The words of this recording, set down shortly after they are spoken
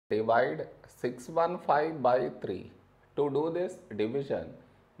divide 615 by 3. To do this division,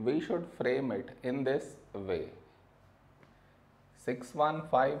 we should frame it in this way.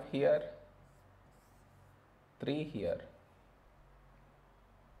 615 here, 3 here.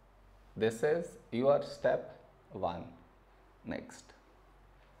 This is your step 1. Next,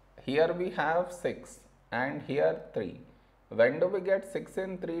 here we have 6 and here 3. When do we get 6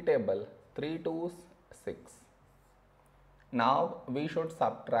 in 3 table? 3 2's 6. Now we should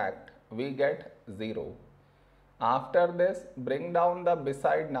subtract. We get 0. After this, bring down the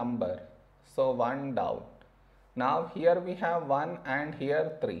beside number. So 1 down. Now here we have 1 and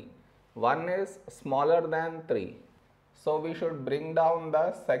here 3. 1 is smaller than 3. So we should bring down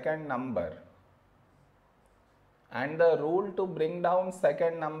the second number. And the rule to bring down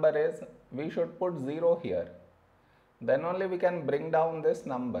second number is we should put 0 here. Then only we can bring down this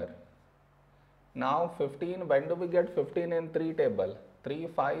number. Now 15, when do we get 15 in 3 table? 3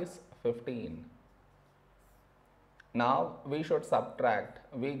 5's 15. Now we should subtract.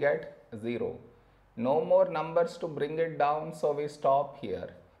 We get 0. No more numbers to bring it down, so we stop here.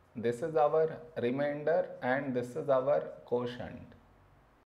 This is our remainder and this is our quotient.